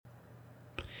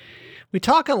We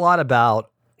talk a lot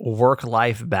about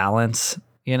work-life balance,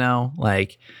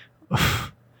 like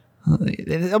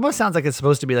it almost sounds like it's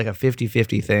supposed to be like a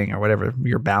 50-50 thing or whatever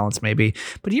your balance may be.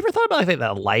 But you ever thought about like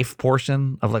that life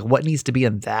portion of like what needs to be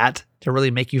in that to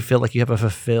really make you feel like you have a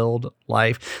fulfilled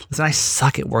life? Listen, I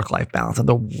suck at work-life balance. I'm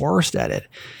the worst at it.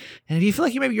 And if you feel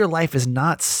like maybe your life is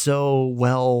not so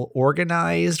well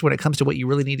organized when it comes to what you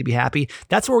really need to be happy,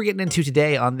 that's what we're getting into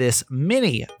today on this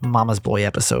mini Mama's Boy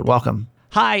episode. Welcome.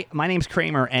 Hi, my name's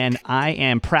Kramer, and I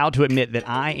am proud to admit that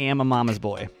I am a mama's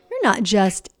boy. You're not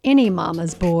just any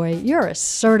mama's boy, you're a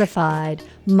certified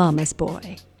mama's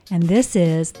boy. And this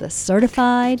is the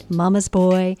Certified Mama's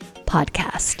Boy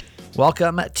podcast.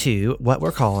 Welcome to what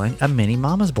we're calling a mini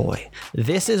Mama's Boy.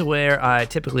 This is where I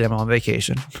typically am on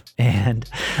vacation, and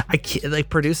like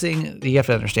producing. You have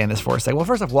to understand this for a second. Well,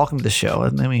 first off, welcome to the show.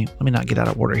 Let me not get out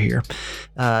of order here.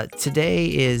 Today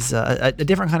is a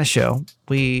different kind of show.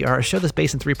 We are a show that's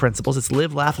based on 3 principles. It's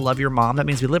live, laugh, love your mom. That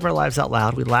means we live our lives out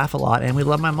loud. We laugh a lot, and we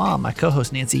love my mom, my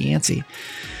co-host Nancy Yancey.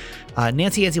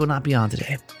 Nancy Yancey will not be on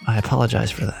today. I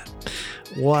apologize for that.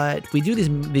 What we do,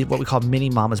 what we call mini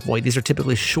Mama's Boy. These are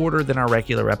typically shorter than our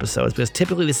regular episodes because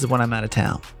typically this is when I'm out of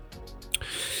town.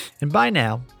 And by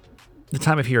now, the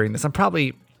time of hearing this, I'm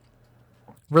probably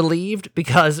relieved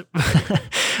because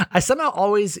I somehow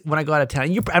always, when I go out of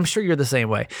town, I'm sure you're the same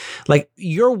way. Like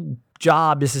your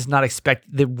job is not expect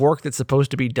the work that's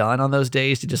supposed to be done on those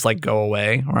days to just like go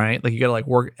away, right? Like you got to like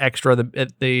work extra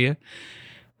at the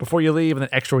before you leave and then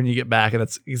extra when you get back. And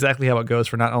that's exactly how it goes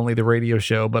for not only the radio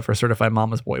show, but for Certified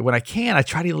Mama's Boy. When I can, I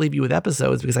try to leave you with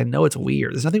episodes because I know it's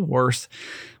weird. There's nothing worse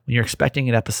when you're expecting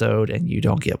an episode and you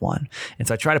don't get one. And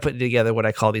so I try to put together what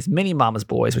I call these mini Mama's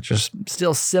Boys, which are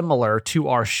still similar to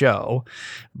our show,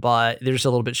 but they're just a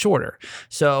little bit shorter.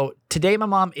 So today my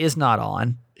mom is not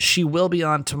on. She will be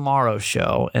on tomorrow's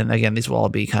show. And again, these will all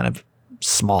be kind of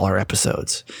smaller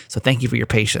episodes. So thank you for your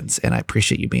patience, and I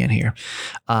appreciate you being here.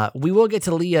 We will get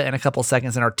to Leah in a couple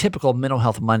seconds in our typical Mental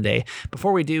Health Monday.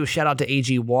 Before we do, shout out to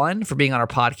AG1 for being on our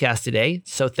podcast today.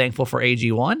 So thankful for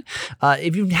AG1.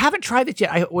 If you haven't tried it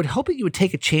yet, I would hope that you would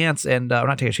take a chance and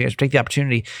not take a chance, but take the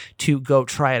opportunity to go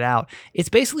try it out. It's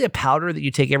basically a powder that you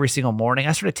take every single morning.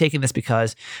 I started taking this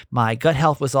because my gut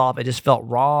health was off. It just felt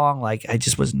wrong. Like I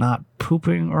just was not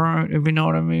pooping, or if you know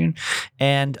what I mean.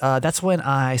 And that's when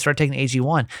I started taking AG1.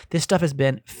 This stuff has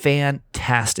been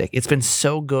fantastic. It's been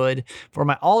so good for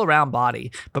my all-around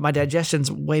body, but my digestion's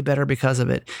way better because of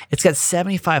it. It's got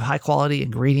 75 high-quality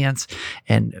ingredients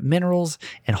and minerals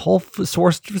and whole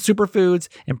source superfoods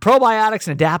and probiotics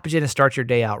and adaptogen to start your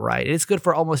day out right. It's good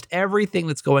for almost everything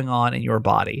that's going on in your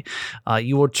body.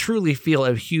 You will truly feel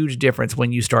a huge difference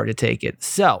when you start to take it.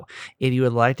 So if you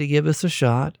would like to give us a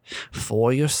shot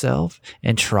for yourself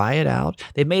and try it out,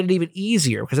 they made it even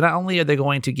easier because not only are they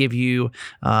going to give you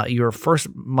your first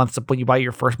month, when you buy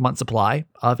your first month supply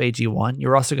of AG1,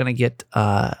 you're also going to get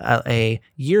a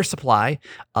year supply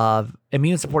of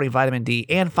immune supporting vitamin D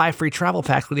and 5 free travel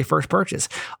packs with your first purchase.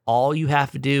 All you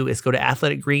have to do is go to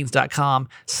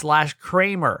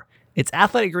athleticgreens.com/Kramer. It's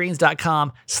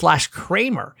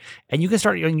athleticgreens.com/Kramer. And you can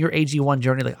start on your AG1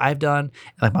 journey like I've done,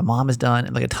 and like my mom has done,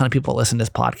 and like a ton of people that listen to this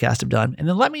podcast have done. And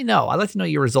then let me know. I'd like to know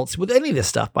your results with any of this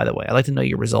stuff, by the way. I'd like to know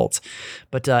your results.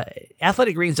 But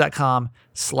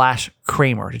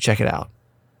athleticgreens.com/Kramer to check it out.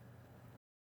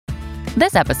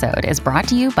 This episode is brought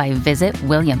to you by Visit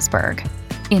Williamsburg.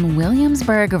 In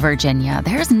Williamsburg, Virginia,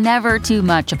 there's never too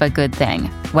much of a good thing.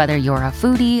 Whether you're a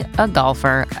foodie, a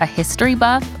golfer, a history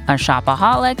buff, a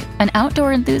shopaholic, an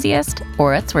outdoor enthusiast,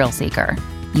 or a thrill seeker,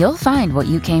 you'll find what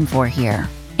you came for here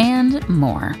and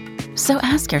more. So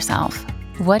ask yourself,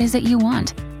 what is it you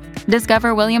want?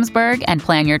 Discover Williamsburg and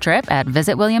plan your trip at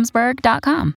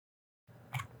visitwilliamsburg.com.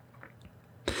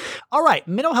 All right,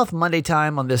 Mental Health Monday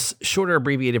time on this shorter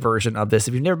abbreviated version of this.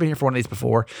 If you've never been here for one of these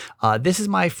before, this is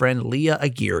my friend Leah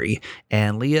Aguirre,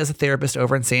 and Leah is a therapist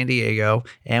over in San Diego,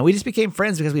 and we just became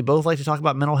friends because we both like to talk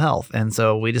about mental health, and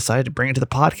so we decided to bring it to the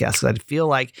podcast because I feel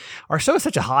like our show is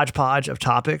such a hodgepodge of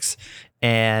topics,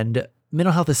 and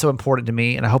mental health is so important to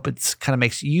me, and I hope it's kind of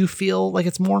makes you feel like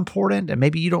it's more important, and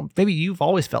maybe you don't. Maybe you've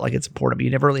always felt like it's important, but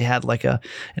you never really had like an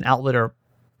outlet or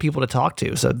people to talk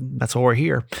to, so that's why we're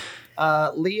here.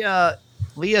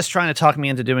 Leah's trying to talk me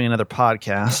into doing another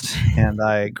podcast, and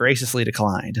I graciously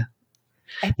declined.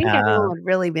 I think everyone would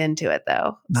really be into it,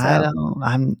 though. So.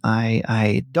 I'm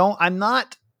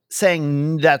not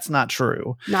saying that's not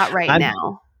true. Not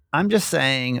now. I'm just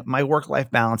saying my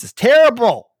work-life balance is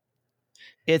terrible.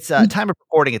 It's time of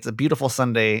recording. It's a beautiful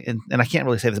Sunday, and I can't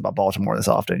really say this about Baltimore this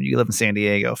often. You live in San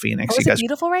Diego, Phoenix. Is it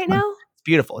beautiful right now?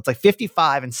 beautiful. It's like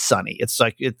 55 and sunny. It's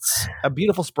a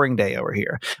beautiful spring day over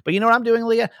here. But you know what I'm doing,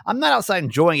 Leah? I'm not outside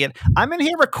enjoying it. I'm in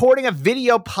here recording a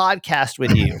video podcast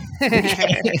with you.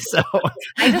 Okay, so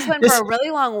I just went for a really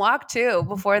long walk too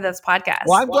before this podcast.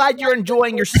 well, I'm glad you're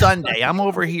enjoying your Sunday. I'm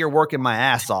over here working my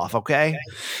ass off. Okay.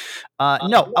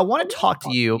 No, I want to talk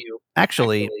to you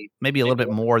actually maybe a little bit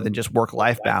more than just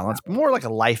work-life balance, but more like a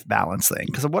life balance thing.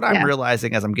 Because what I'm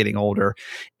realizing as I'm getting older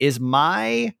is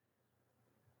my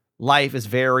life is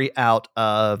very out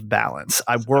of balance.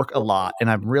 I work a lot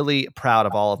and I'm really proud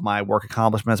of all of my work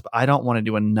accomplishments, but I don't want to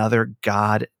do another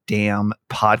goddamn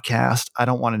podcast. I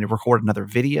don't want to record another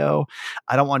video.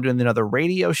 I don't want to do another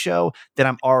radio show that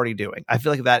I'm already doing. I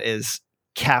feel like that is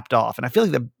capped off. And I feel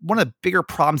like one of the bigger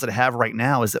problems that I have right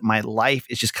now is that my life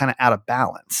is just kind of out of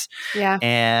balance. Yeah.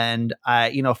 And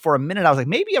for a minute I was like,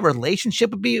 maybe a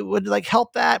relationship would like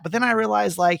help that. But then I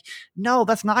realized like, no,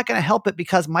 that's not going to help it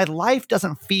because my life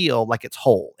doesn't feel like it's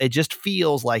whole. It just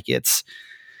feels like it's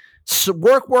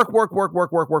work,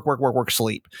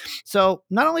 sleep. So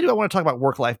not only do I want to talk about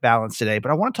work-life balance today,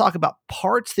 but I want to talk about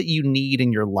parts that you need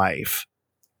in your life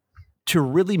to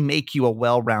really make you a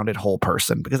well-rounded whole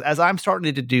person. Because as I'm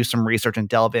starting to do some research and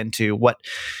delve into what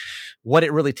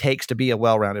it really takes to be a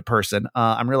well-rounded person,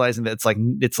 I'm realizing that it's like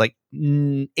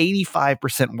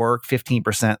 85% work,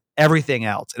 15% everything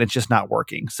else, and it's just not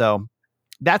working. So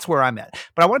that's where I'm at.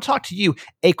 But I want to talk to you,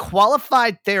 a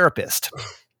qualified therapist,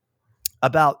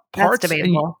 about parts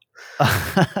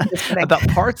about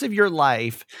parts of your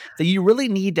life that you really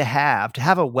need to have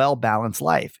a well-balanced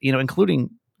life,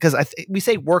 including because we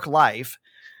say work life,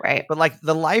 right? But like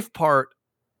the life part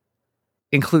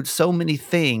includes so many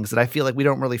things that I feel like we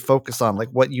don't really focus on, like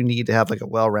what you need to have like a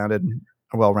well-rounded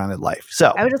life.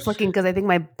 So I was just looking because I think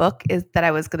my book that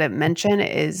I was going to mention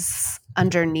is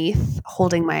underneath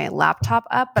holding my laptop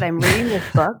up, but I'm reading this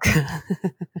book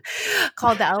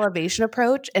called The Elevation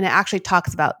Approach. And it actually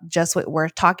talks about just what we're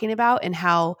talking about and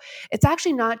how it's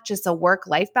actually not just a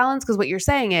work-life balance. Because what you're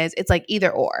saying is it's like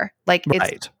either or. Like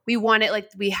we want it, like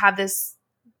we have this,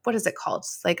 what is it called?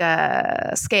 It's like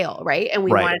a scale, right? And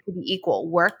we want it to be equal,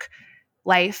 work,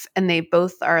 life, and they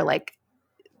both are like,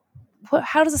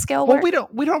 how does the scale work? Well,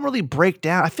 we don't really break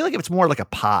down. I feel like it's more like a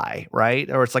pie, right?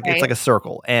 Or it's like it's like a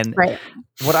circle. And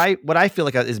what I feel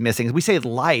like is missing is we say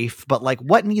life, but like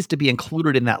what needs to be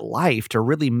included in that life to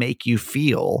really make you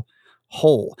feel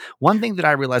whole? One thing that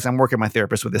I realize, I'm working with my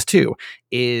therapist with this too,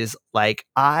 is like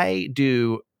I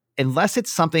do, unless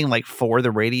it's something like for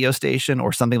the radio station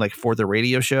or something like for the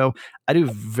radio show, I do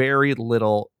very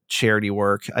little charity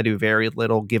work. I do very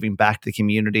little giving back to the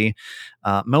community,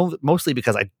 mostly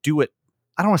because I do it,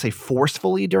 I don't want to say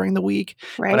forcefully during the week,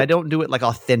 but I don't do it like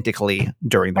authentically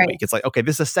during the week. It's like, okay,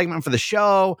 this is a segment for the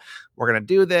show. We're going to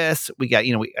do this. We got,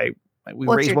 we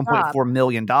raised $1.4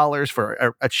 million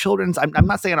for a children's. I'm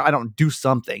not saying I don't do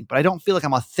something, but I don't feel like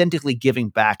I'm authentically giving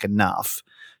back enough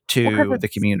to the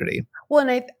community. Well,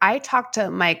 and I talk to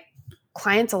my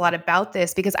clients a lot about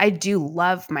this because I do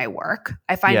love my work.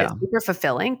 I find it super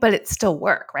fulfilling, but it's still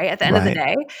work, right? At the end of the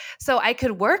day. So I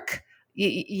could work,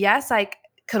 yes, I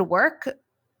could work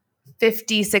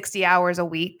 50, 60 hours a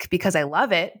week because I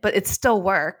love it, but it's still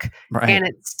work. And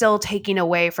it's still taking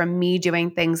away from me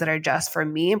doing things that are just for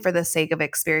me and for the sake of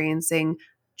experiencing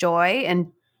joy and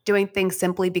doing things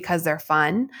simply because they're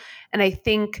fun. And I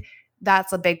think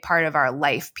that's a big part of our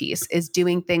life piece, is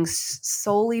doing things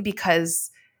solely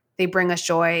because they bring us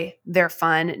joy, they're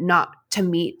fun, not to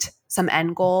meet some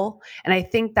end goal. And I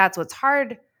think that's what's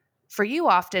hard for you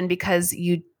often, because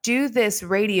you do this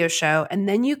radio show and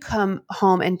then you come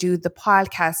home and do the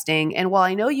podcasting. And while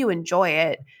I know you enjoy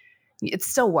it, it's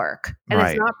still work. And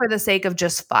it's not for the sake of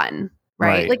just fun,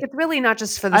 right? Like it's really not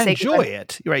just for the sake of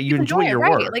it. Right. You enjoy your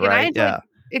work. Like, and I enjoy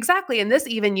exactly. And this,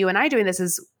 even you and I doing this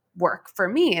is work for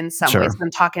me in some ways when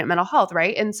I'm talking about mental health.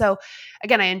 Right. And so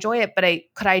again, I enjoy it, but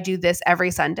could I do this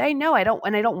every Sunday? No, I don't.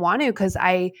 And I don't want to, because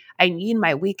I need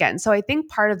my weekend. So I think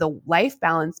part of the life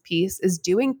balance piece is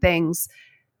doing things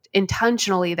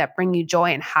intentionally that bring you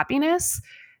joy and happiness.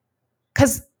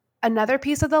 Because another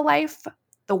piece of the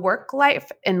work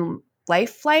life and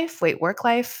life,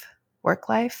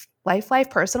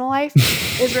 personal life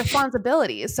is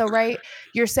responsibilities. So, right,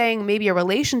 you're saying maybe a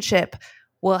relationship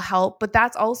will help, but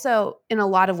that's also in a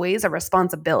lot of ways a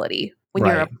responsibility when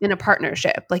you're in a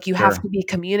partnership. Like you have to be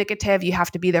communicative, you have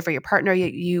to be there for your partner,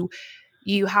 you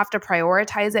have to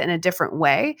prioritize it in a different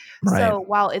way. So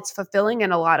while it's fulfilling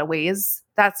in a lot of ways,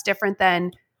 that's different than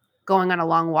going on a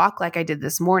long walk like I did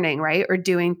this morning, right? Or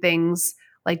doing things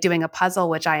like doing a puzzle,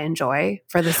 which I enjoy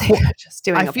for the sake of just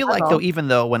doing a puzzle. I feel like though, even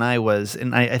though when I was,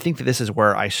 and I think that this is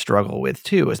where I struggle with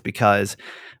too, is because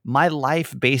my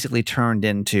life basically turned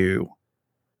into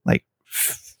like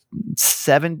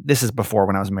this is before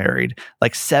when I was married,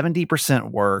 like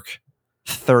 70% work,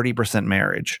 30%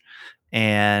 marriage.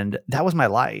 And that was my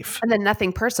life. And then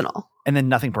nothing personal.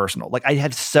 Like I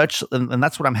had such, and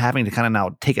that's what I'm having to kind of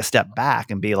now take a step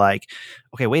back and be like,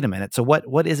 okay, wait a minute. So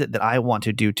what is it that I want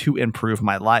to do to improve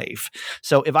my life?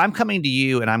 So if I'm coming to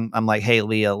you and I'm like, hey,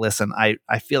 Leah, listen,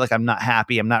 I feel like I'm not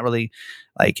happy. I'm not really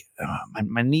like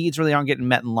my needs really aren't getting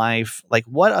met in life. Like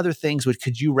what other things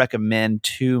could you recommend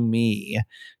to me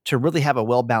to really have a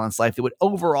well-balanced life that would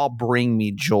overall bring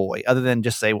me joy other than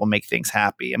just say, well, make things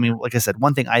happy? I mean, like I said,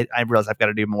 one thing I realize I've got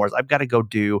to do more is I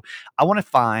want to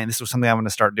find, this was something I'm going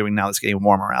to start doing now that's getting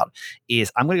warmer out,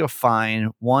 is I'm going to go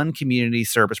find one community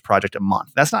service project a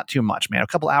month. That's not too much, man. A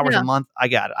couple hours a month, I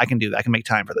got it. I can do that. I can make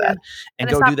time for that. And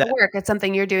go do that. Work. It's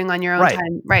something you're doing on your own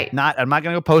time. Right. I'm not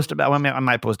going to go post about it. I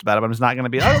might post about it, but I'm just not going to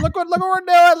be, oh, look what we're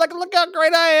doing. Look how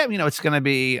great I am. It's going to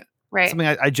be something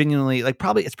I genuinely like.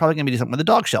 It's probably going to be something with the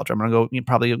dog shelter. I'm going to go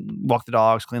probably walk the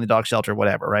dogs, clean the dog shelter,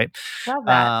 whatever. Right. Love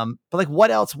that. But like,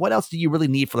 what else do you really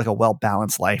need for like a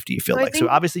well-balanced life? Do you feel like? So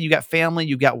obviously you got family,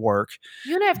 you got work.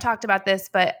 You and I have talked about this,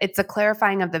 but it's a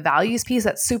clarifying of the values piece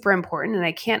that's super important. And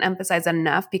I can't emphasize that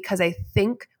enough because I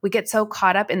think we get so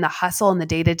caught up in the hustle and the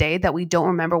day-to-day that we don't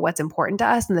remember what's important to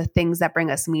us and the things that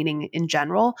bring us meaning in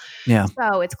general. Yeah.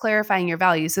 So it's clarifying your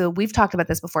values. So we've talked about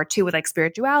this before too, with like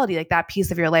spirituality, like that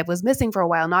piece of your life was missing for a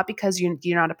while, not because you're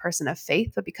not a person of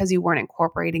faith, but because you weren't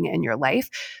incorporating it in your life.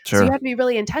 Sure. So you have to be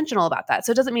really intentional about that.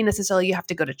 So it doesn't mean necessarily you have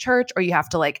to go to church or you have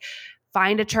to like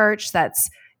find a church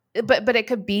but it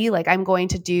could be like, I'm going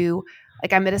to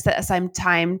set aside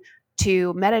time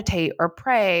to meditate or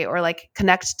pray or like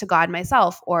connect to God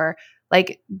myself or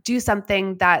like do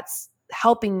something that's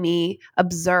helping me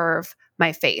observe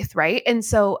my faith. Right. And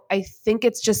so I think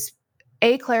it's just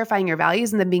clarifying your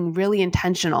values and then being really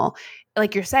intentional.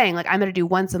 Like you're saying, like I'm going to do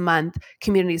once a month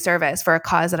community service for a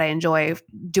cause that I enjoy,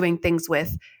 doing things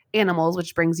with animals,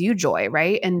 which brings you joy,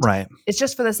 right? And it's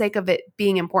just for the sake of it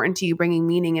being important to you, bringing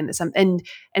meaning into some and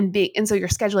so you're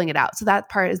scheduling it out. So that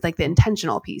part is like the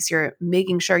intentional piece. You're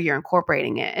making sure you're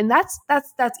incorporating it, and that's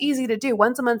easy to do.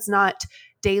 Once a month's not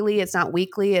daily, it's not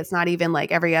weekly, it's not even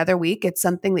like every other week. It's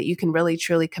something that you can really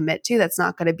truly commit to. That's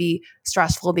not going to be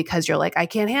stressful because you're like, I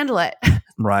can't handle it.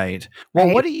 Right.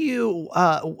 Well, what do you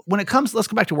when it comes? Let's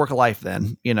go back to work life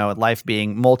then. Life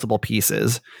being multiple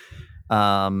pieces.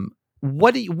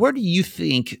 Where do you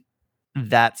think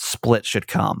that split should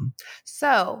come?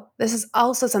 So this is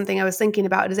also something I was thinking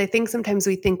about is I think sometimes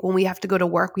we think when we have to go to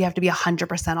work, we have to be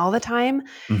 100% all the time.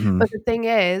 Mm-hmm. But the thing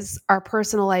is, our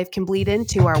personal life can bleed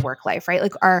into our work life, right?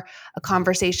 Like a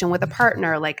conversation with a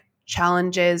partner, like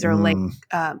challenges or like,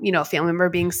 a family member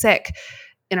being sick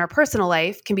in our personal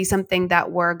life can be something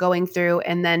that we're going through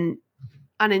and then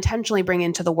unintentionally bring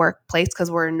into the workplace because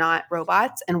we're not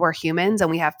robots and we're humans and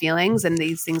we have feelings and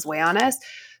these things weigh on us.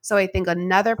 So I think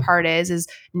another part is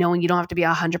knowing you don't have to be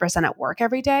 100% at work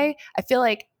every day. I feel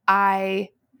like I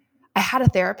had a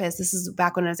therapist. This is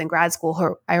back when I was in grad school.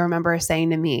 Who I remember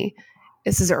saying to me,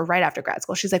 this is right after grad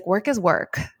school. She's like, work is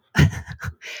work.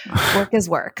 Work is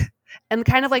work. And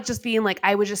kind of like just being like,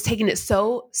 I was just taking it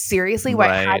so seriously where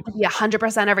I had to be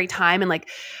 100% every time. And like,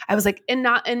 I was like, in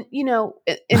my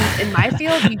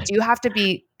field, you have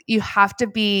to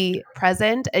be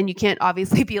present and you can't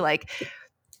obviously be like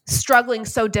struggling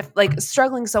so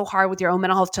hard with your own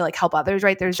mental health to like help others.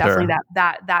 Right. There's definitely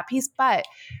that piece. But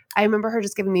I remember her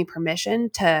just giving me permission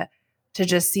to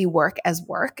just see work as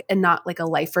work and not like a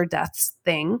life or death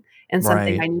thing and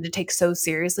something I need to take so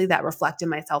seriously that reflected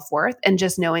my self-worth and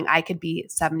just knowing I could be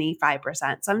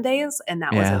 75% some days and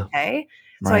that was okay.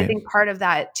 So I think part of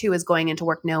that too is going into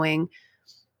work knowing,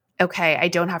 okay, I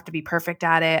don't have to be perfect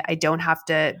at it. I don't have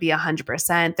to be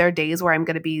 100%. There are days where I'm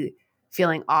going to be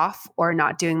feeling off or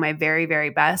not doing my very, very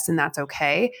best, and that's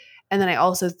okay. And then I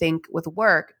also think with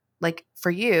work, like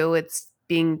for you, it's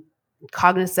being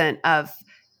cognizant of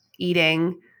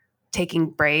eating, taking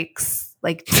breaks,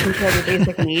 like taking care of your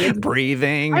basic needs.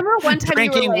 Breathing. I remember one time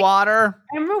drinking water.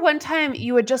 I remember one time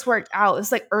you had just worked out. It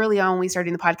was like early on when we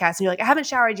started the podcast, and you're like, I haven't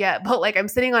showered yet, but like I'm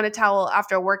sitting on a towel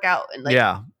after a workout, and like,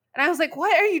 and I was like,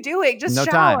 what are you doing? Just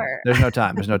shower. Time. There's no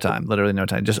time. There's no time. Literally no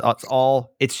time.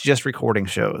 It's just recording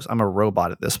shows. I'm a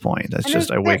robot at this point. That's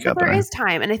just, I wake up. There is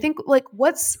time. And I think like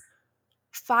what's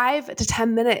 5 to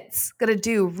 10 minutes gonna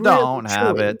do? Really, don't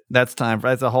have it. That's time.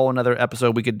 That's a whole another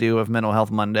episode we could do of Mental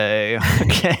Health Monday.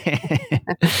 Okay.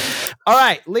 All All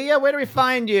right, Leah, where do we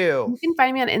find you? You can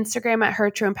find me on Instagram at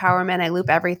Her True Empowerment. I loop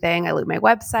everything. I loop my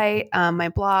website, my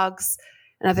blogs,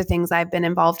 and other things I've been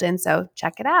involved in. So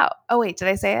check it out. Oh, wait, did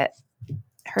I say it?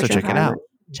 So check it out.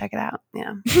 Check it out.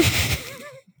 Yeah.